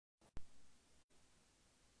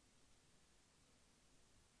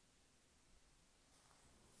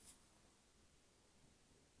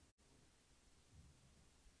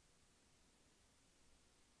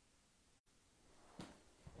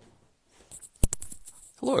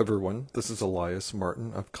Hello, everyone. This is Elias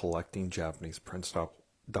Martin of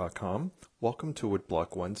CollectingJapanesePrints.com. Welcome to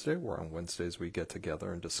Woodblock Wednesday, where on Wednesdays we get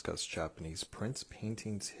together and discuss Japanese prints,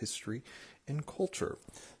 paintings, history, and culture.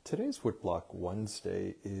 Today's Woodblock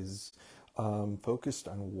Wednesday is focused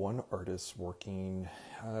on one artist working.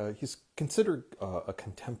 He's considered a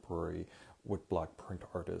contemporary woodblock print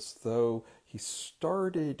artist, though he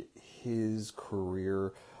started his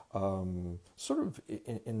career sort of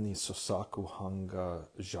in the Sosaku Hanga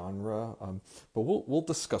genre, but we'll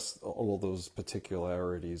discuss all of those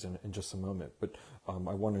particularities in just a moment. But I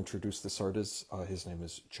want to introduce this artist. His name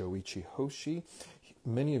is Joichi Hoshi.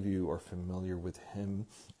 Many of you are familiar with him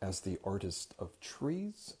as the artist of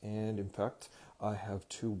trees, and in fact, I have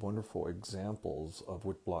two wonderful examples of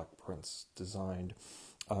woodblock prints designed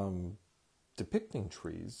depicting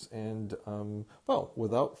trees. And well,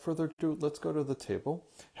 without further ado, let's go to the table,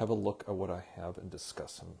 have a look at what I have, and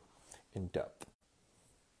discuss him in depth.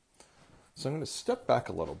 So I'm going to step back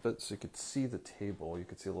a little bit so you could see the table. You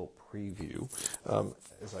could see a little preview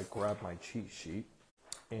as I grab my cheat sheet.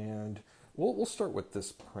 And we'll start with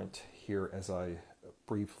this print here as I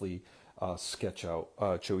briefly sketch out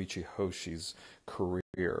Joichi Hoshi's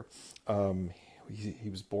career. He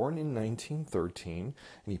was born in 1913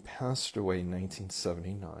 and he passed away in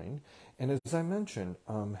 1979. And as I mentioned,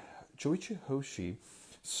 Joichi Hoshi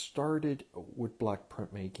started woodblock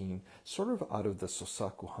printmaking sort of out of the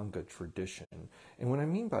Sosaku Hanga tradition. And what I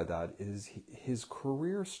mean by that is his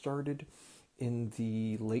career started in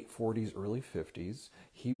the late 40s, early 50s.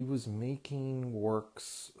 He was making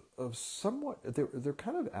works of somewhat, they're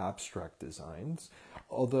kind of abstract designs,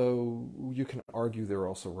 although you can argue they're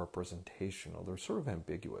also representational. They're sort of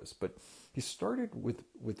ambiguous, but he started with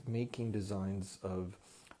making designs of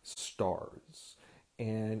stars.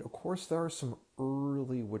 And of course, there are some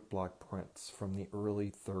early woodblock prints from the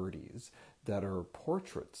early 30s that are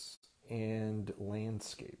portraits and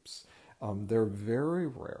landscapes. They're very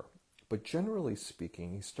rare, but generally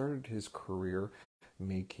speaking, he started his career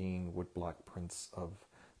making woodblock prints of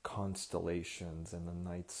constellations and the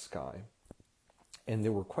night sky. And they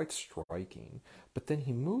were quite striking. But then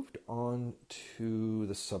he moved on to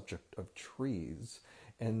the subject of trees,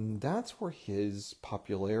 and that's where his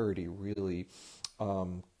popularity really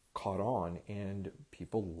caught on, and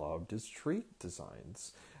people loved his tree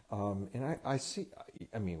designs. And I see,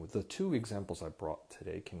 I mean, the two examples I brought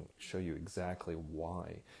today can show you exactly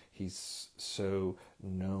why he's so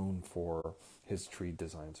known for his tree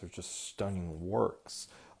designs. They're just stunning works.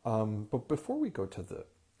 But before we go to the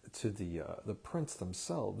prints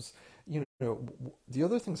themselves, the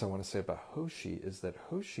other things I want to say about Hoshi is that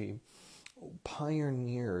Hoshi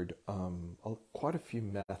pioneered quite a few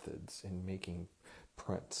methods in making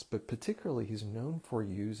prints, but particularly he's known for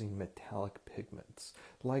using metallic pigments,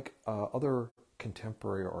 like other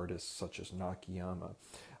contemporary artists such as Nakayama.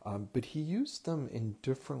 But he used them in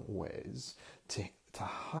different ways to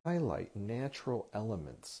highlight natural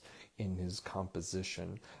elements in his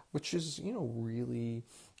composition, which is, really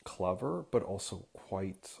clever, but also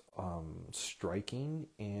quite striking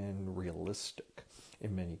and realistic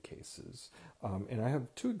in many cases. And I have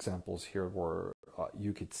two examples here where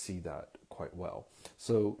you could see that quite well.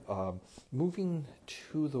 So moving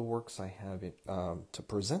to the works I have to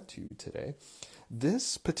present to you today,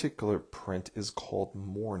 this particular print is called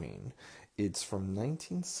Morning. It's from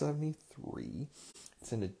 1973.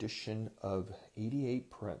 It's an edition of 88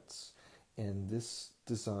 prints, and this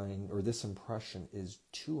design, or this impression, is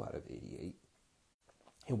 2 out of 88.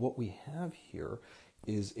 And what we have here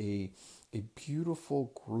is a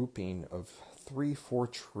beautiful grouping of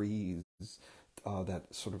 3-4 trees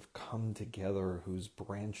that sort of come together, whose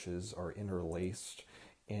branches are interlaced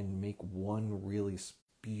and make one really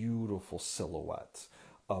beautiful silhouette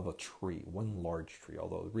of a tree, one large tree,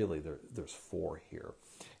 although really there's 4 here.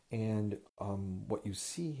 And what you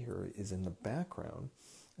see here is in the background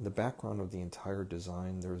of the entire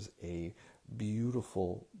design, there's a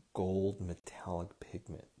beautiful gold metallic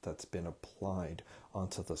pigment that's been applied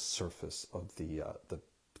onto the surface of the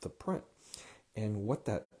print. And what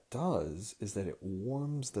that does is that it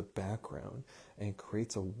warms the background and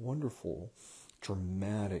creates a wonderful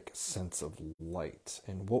dramatic sense of light.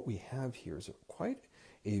 And what we have here is quite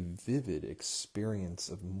a vivid experience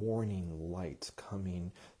of morning light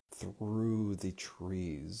coming through the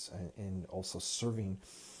trees, and also serving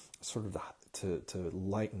sort of to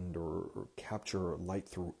lighten or capture light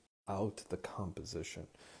throughout the composition.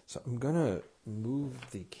 So I'm gonna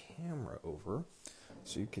move the camera over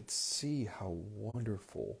so you could see how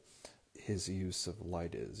wonderful his use of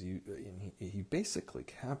light is. He basically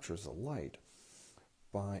captures the light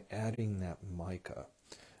by adding that mica.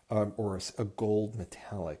 or a gold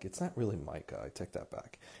metallic. It's not really mica, I take that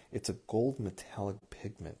back. It's a gold metallic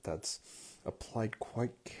pigment that's applied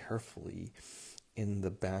quite carefully in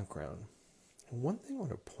the background. And one thing I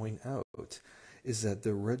want to point out is that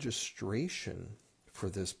the registration for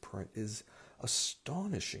this print is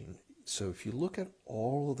astonishing. So if you look at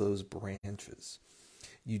all of those branches,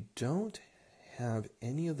 you don't have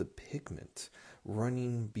any of the pigment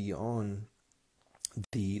running beyond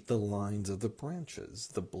the lines of the branches.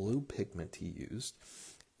 The blue pigment he used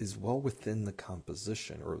is well within the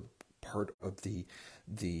composition or part of the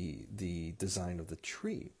design of the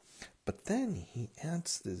tree. But then he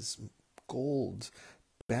adds this gold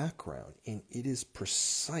background, and it is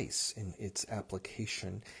precise in its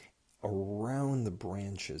application around the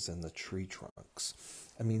branches and the tree trunks.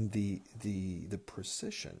 I mean, the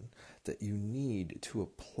precision that you need to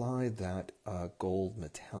apply that gold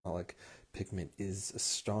metallic pigment is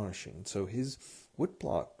astonishing. So his wood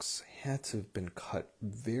blocks had to have been cut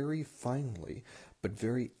very finely, but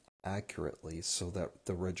very accurately, so that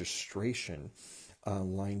the registration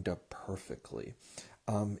lined up perfectly.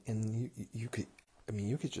 And you could, I mean,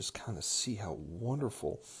 you could just kind of see how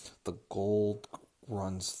wonderful the gold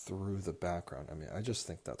runs through the background. I mean, I just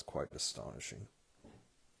think that's quite astonishing.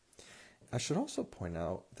 I should also point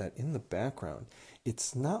out that in the background,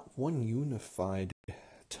 it's not one unified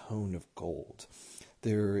tone of gold.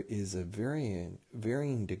 There is a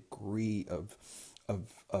varying degree of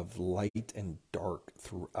light and dark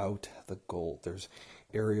throughout the gold. There's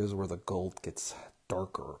areas where the gold gets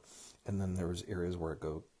darker, and then there's areas where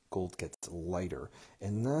gold gets lighter.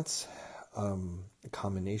 And that's a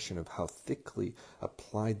combination of how thickly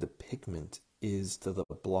applied the pigment is to the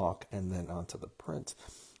block and then onto the print,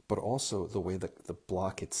 but also the way that the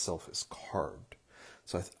block itself is carved.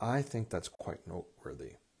 So I think that's quite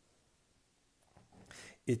noteworthy.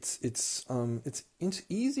 It's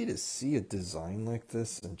easy to see a design like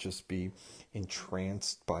this and just be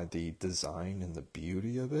entranced by the design and the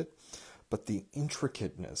beauty of it, but the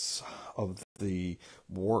intricateness of the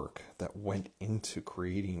work that went into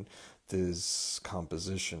creating this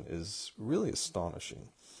composition is really astonishing.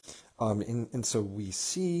 And so we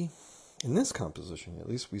see, in this composition at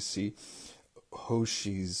least, we see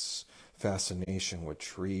Hoshi's fascination with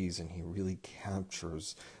trees, and he really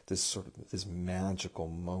captures this magical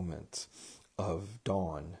moment of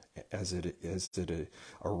dawn as it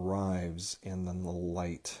arrives, and then the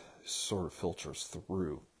light sort of filters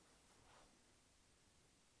through.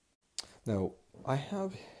 Now, I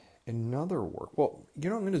have another work. Well, I'm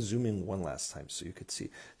going to zoom in one last time so you could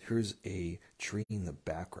see. Here's a tree in the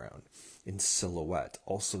background in silhouette,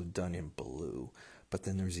 also done in blue. But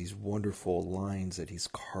then there's these wonderful lines that he's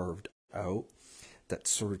carved out that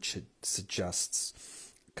sort of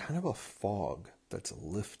suggests kind of a fog that's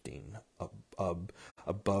lifting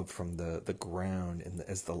above from the ground, and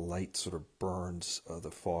as the light sort of burns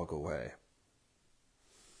the fog away.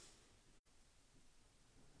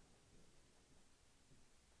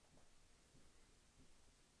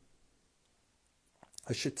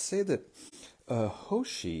 I should say that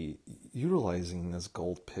Hoshi, utilizing this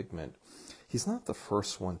gold pigment, he's not the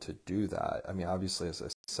first one to do that. I mean, obviously, as I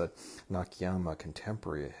said, Nakayama, a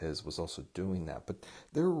contemporary of his, was also doing that. But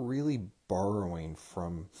they're really borrowing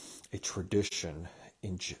from a tradition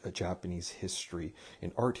in Japanese history,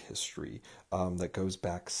 in art history, that goes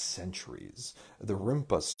back centuries. The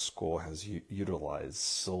Rinpa school has utilized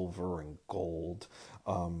silver and gold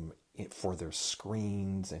for their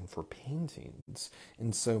screens and for paintings.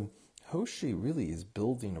 And so Hoshi really is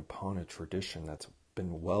building upon a tradition that's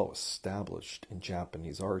been well established in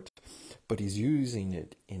Japanese art, but he's using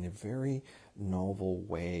it in a very novel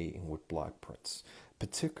way in woodblock prints,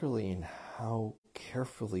 particularly in how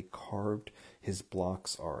carefully carved his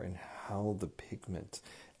blocks are and how the pigment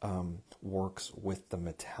works with the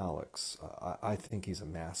metallics. I think he's a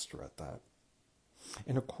master at that.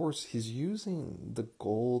 And of course, he's using the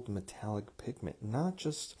gold metallic pigment not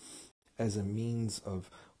just as a means of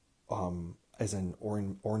as an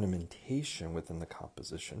ornamentation within the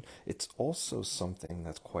composition. It's also something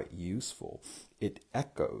that's quite useful. It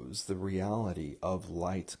echoes the reality of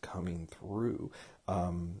light coming through,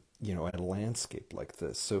 a landscape like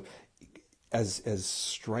this. So as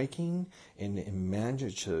striking and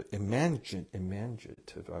imaginative,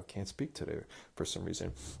 I can't speak today for some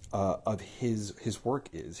reason, of his work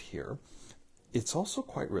is here, it's also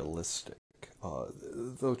quite realistic.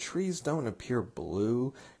 Though trees don't appear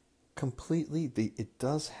blue completely, it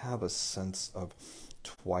does have a sense of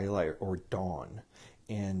twilight or dawn,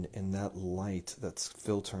 and that light that's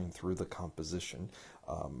filtering through the composition.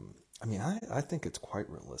 I think it's quite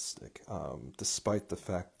realistic, despite the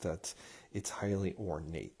fact that it's highly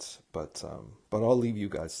ornate. But I'll leave you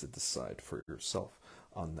guys to decide for yourself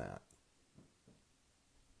on that.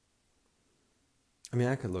 I mean,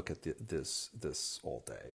 I could look at this all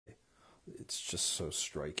day. It's just so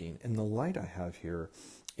striking. And the light I have here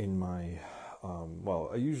in my, well,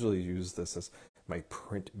 I usually use this as my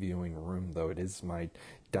print viewing room, though it is my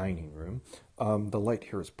dining room. The light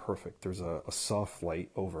here is perfect. There's a soft light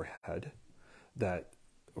overhead that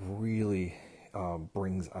really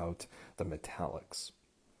brings out the metallics.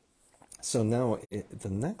 So now the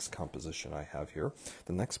next composition I have here,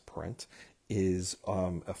 the next print, is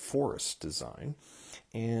a forest design.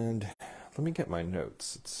 And let me get my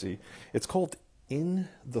notes. Let's see. It's called In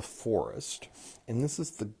the Forest, and this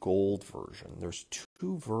is the gold version. There's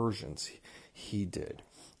two versions he did.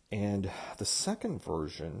 And the second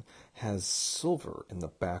version has silver in the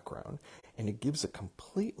background, and it gives a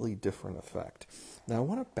completely different effect. Now, I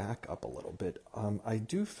want to back up a little bit. I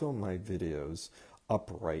do film my videos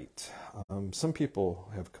upright. Some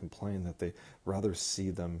people have complained that they rather see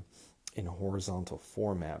them in horizontal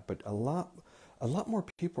format, but a lot more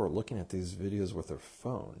people are looking at these videos with their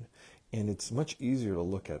phone, and it's much easier to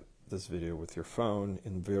look at this video with your phone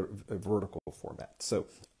in a vertical format. So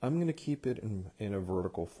I'm going to keep it in a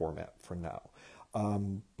vertical format for now.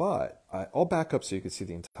 But I'll back up so you can see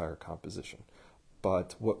the entire composition.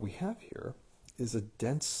 But what we have here is a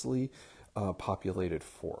densely populated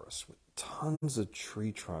forest with tons of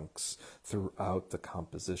tree trunks throughout the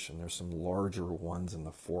composition. There's some larger ones in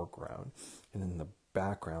the foreground, and in the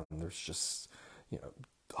background there's just, you know,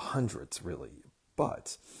 hundreds really.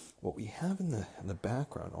 But what we have in the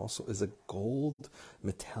background also is a gold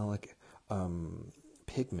metallic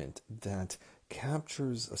pigment that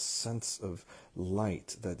captures a sense of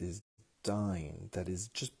light that is dying, that is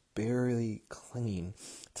just barely clinging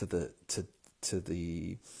to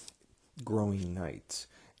the growing night.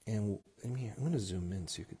 And I mean, I'm going to zoom in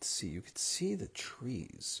so you could see the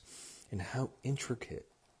trees and how intricate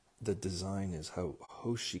the design is, how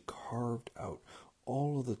Hoshi carved out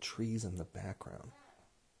all of the trees in the background.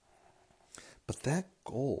 But that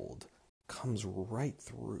gold comes right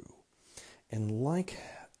through. And like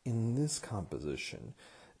in this composition,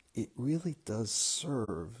 it really does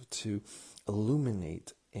serve to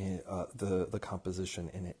illuminate the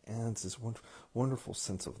composition, and it adds this wonderful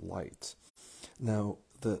sense of light. Now,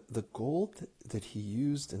 the gold that he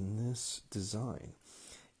used in this design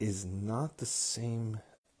is not the same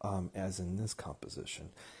as in this composition.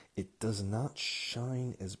 It does not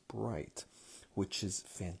shine as bright, which is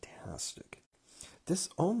fantastic. This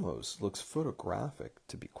almost looks photographic,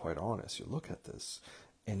 to be quite honest. You look at this,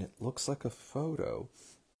 and it looks like a photo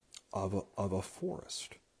of a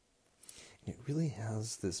forest. And it really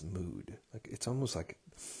has this mood. Like, it's almost like,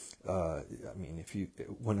 I mean,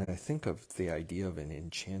 when I think of the idea of an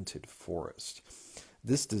enchanted forest,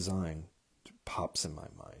 this design pops in my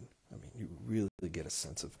mind. I mean, you really get a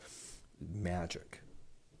sense of magic.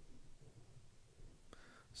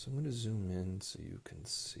 So I'm going to zoom in so you can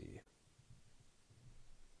see.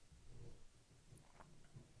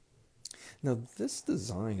 Now, this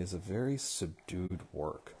design is a very subdued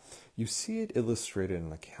work. You see it illustrated in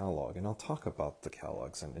the catalog, and I'll talk about the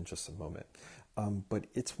catalogs in just a moment. But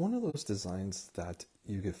it's one of those designs that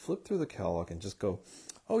you could flip through the catalog and just go,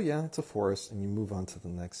 oh yeah, it's a forest, and you move on to the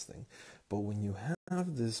next thing. But when you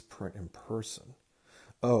have this print in person,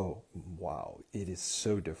 oh, wow, it is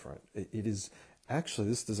so different. It is, actually,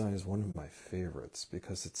 this design is one of my favorites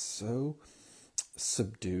because it's so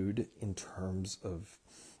subdued in terms of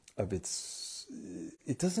its,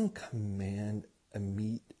 it doesn't command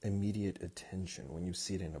immediate attention when you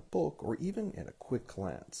see it in a book or even in a quick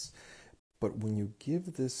glance. But when you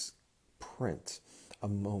give this print a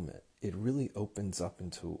moment, it really opens up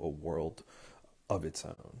into a world of its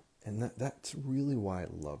own. And that's really why I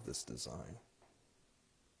love this design.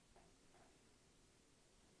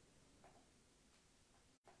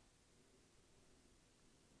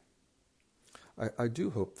 I do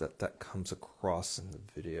hope that comes across in the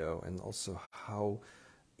video, and also how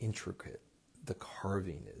intricate the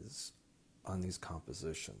carving is on these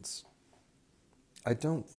compositions. I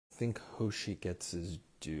don't think Hoshi gets his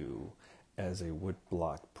due as a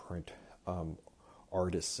woodblock print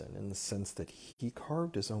artisan, in the sense that he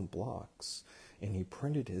carved his own blocks and he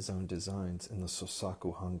printed his own designs in the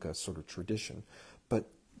Sosaku Hanga sort of tradition. But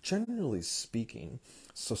generally speaking,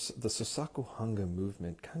 the Sosaku Hanga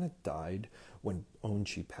movement kind of died when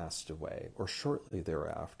Onji passed away, or shortly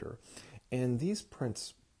thereafter. And these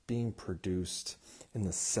prints being produced in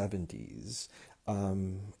the 70s,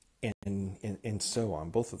 and so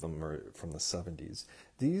on, both of them are from the 70s,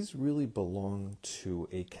 these really belong to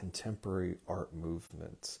a contemporary art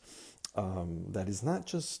movement that is not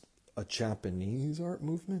just a Japanese art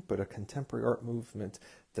movement, but a contemporary art movement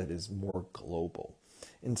that is more global.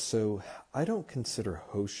 And so I don't consider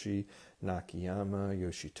Hoshi, Nakayama,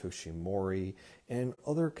 Yoshitoshi Mori, and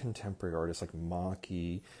other contemporary artists like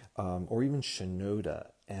Maki or even Shinoda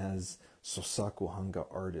as Sosaku Hanga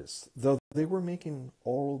artists, though they were making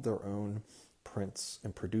all their own prints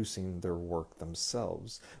and producing their work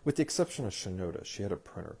themselves, with the exception of Shinoda. She had a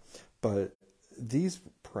printer. But these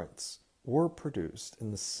prints were produced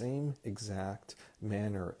in the same exact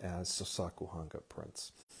manner as Sosaku Hanga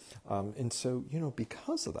prints. And so,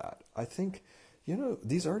 because of that, I think,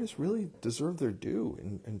 these artists really deserve their due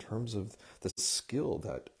in terms of the skill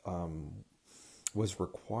that was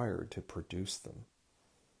required to produce them.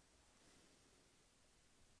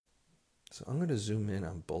 So I'm going to zoom in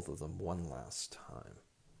on both of them one last time.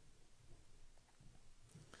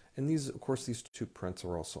 And these, of course, these two prints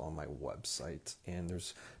are also on my website, and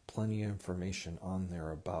there's plenty of information on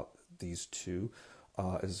there about these two,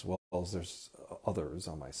 as well as there's others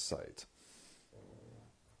on my site.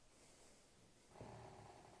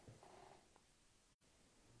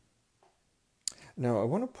 Now, I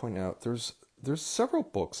want to point out there's several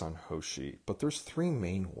books on Hoshi, but there's three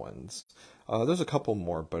main ones. There's a couple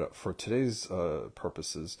more, but for today's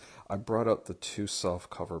purposes, I brought up the two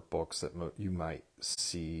self-cover books that you might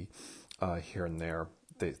see here and there.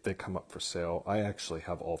 They come up for sale. I actually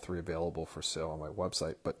have all three available for sale on my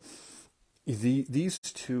website, but these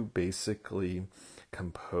two basically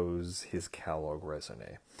compose his catalog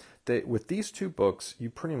raisonné. With these two books, you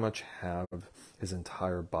pretty much have his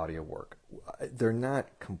entire body of work. They're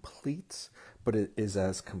not complete, but it is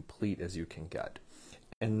as complete as you can get.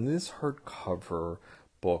 And this hardcover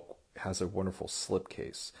book has a wonderful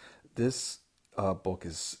slipcase. This book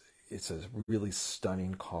it's a really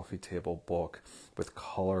stunning coffee table book with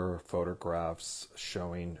color photographs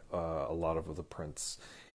showing a lot of the prints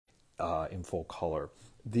in full color.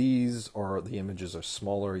 The images are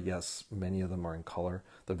smaller. Yes, many of them are in color.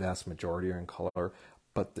 The vast majority are in color,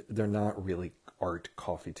 but they're not really art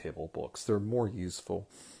coffee table books. They're more useful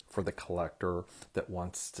for the collector that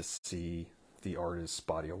wants to see the artist's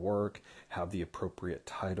body of work, have the appropriate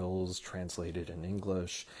titles translated in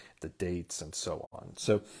English, the dates, and so on.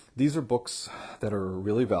 So these are books that are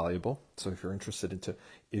really valuable. So if you're interested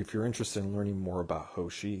in learning more about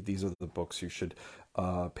Hoshi, these are the books you should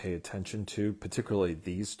pay attention to, particularly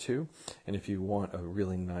these two. And if you want a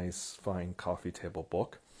really nice, fine coffee table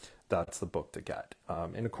book, that's the book to get.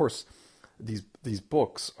 And of course, these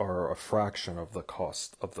books are a fraction of the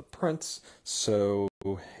cost of the prints. So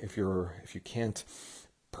if you can't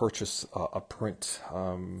purchase a print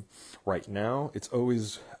right now, it's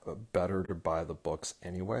always better to buy the books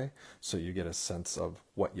anyway, so you get a sense of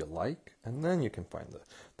what you like, and then you can find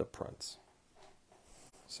the prints.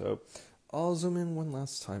 So I'll zoom in one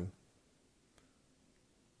last time.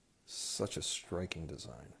 Such a striking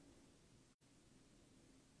design.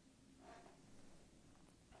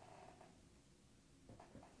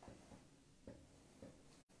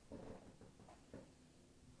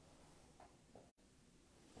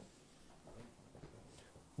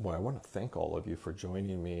 Well, I want to thank all of you for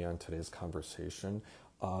joining me on today's conversation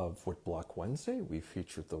of Woodblock Wednesday. We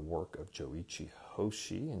featured the work of Joichi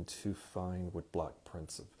Hoshi in two fine woodblock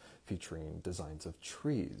prints featuring designs of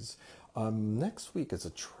trees. Next week is a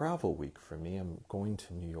travel week for me. I'm going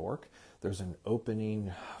to New York. There's an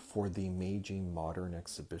opening for the Meiji Modern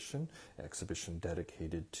exhibition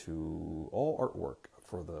dedicated to all artwork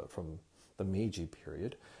from the Meiji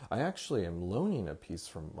period. I actually am loaning a piece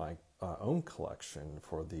from my own collection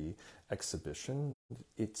for the exhibition.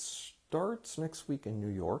 It starts next week in New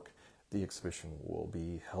York. The exhibition will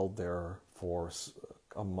be held there for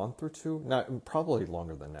a month or two, not probably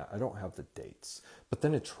longer than that. I don't have the dates, but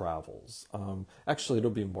then it travels. Actually, it'll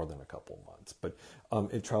be more than a couple months, but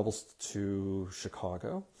it travels to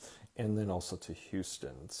Chicago and then also to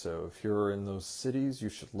Houston. So if you're in those cities, you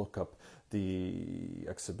should look up the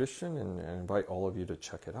exhibition, and invite all of you to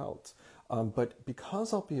check it out. But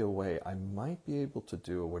because I'll be away, I might be able to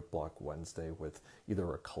do a Woodblock Wednesday with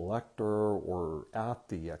either a collector or at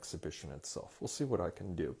the exhibition itself. We'll see what I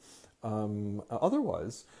can do.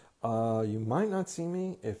 Otherwise, you might not see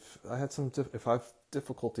me if I have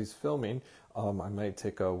difficulties filming. I might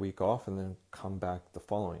take a week off and then come back the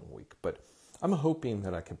following week. But I'm hoping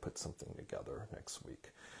that I can put something together next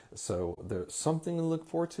week. So there's something to look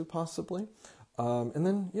forward to, possibly. And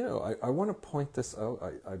then, I want to point this out.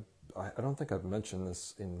 I don't think I've mentioned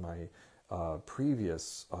this in my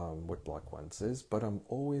previous Woodblock Wednesdays, but I'm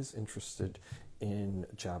always interested in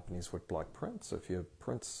Japanese woodblock prints. So if you have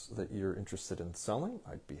prints that you're interested in selling,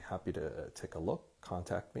 I'd be happy to take a look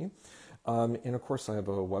contact me. And of course, I have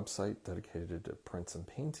a website dedicated to prints and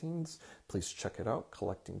paintings. Please check it out,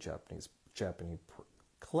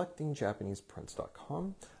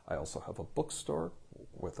 collectingjapaneseprints.com. I also have a bookstore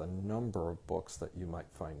with a number of books that you might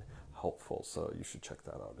find helpful, so you should check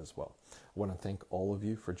that out as well. I want to thank all of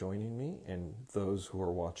you for joining me, and those who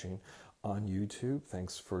are watching on YouTube,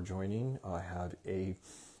 thanks for joining. I have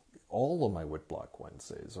all of my Woodblock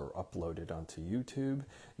Wednesdays are uploaded onto YouTube.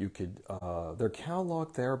 You could, they're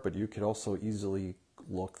cataloged there, but you could also easily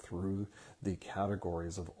look through the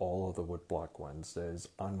categories of all of the Woodblock Wednesdays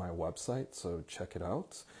on my website, so check it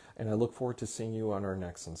out. And I look forward to seeing you on our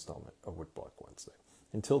next installment of Woodblock Wednesday.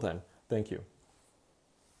 Until then, thank you.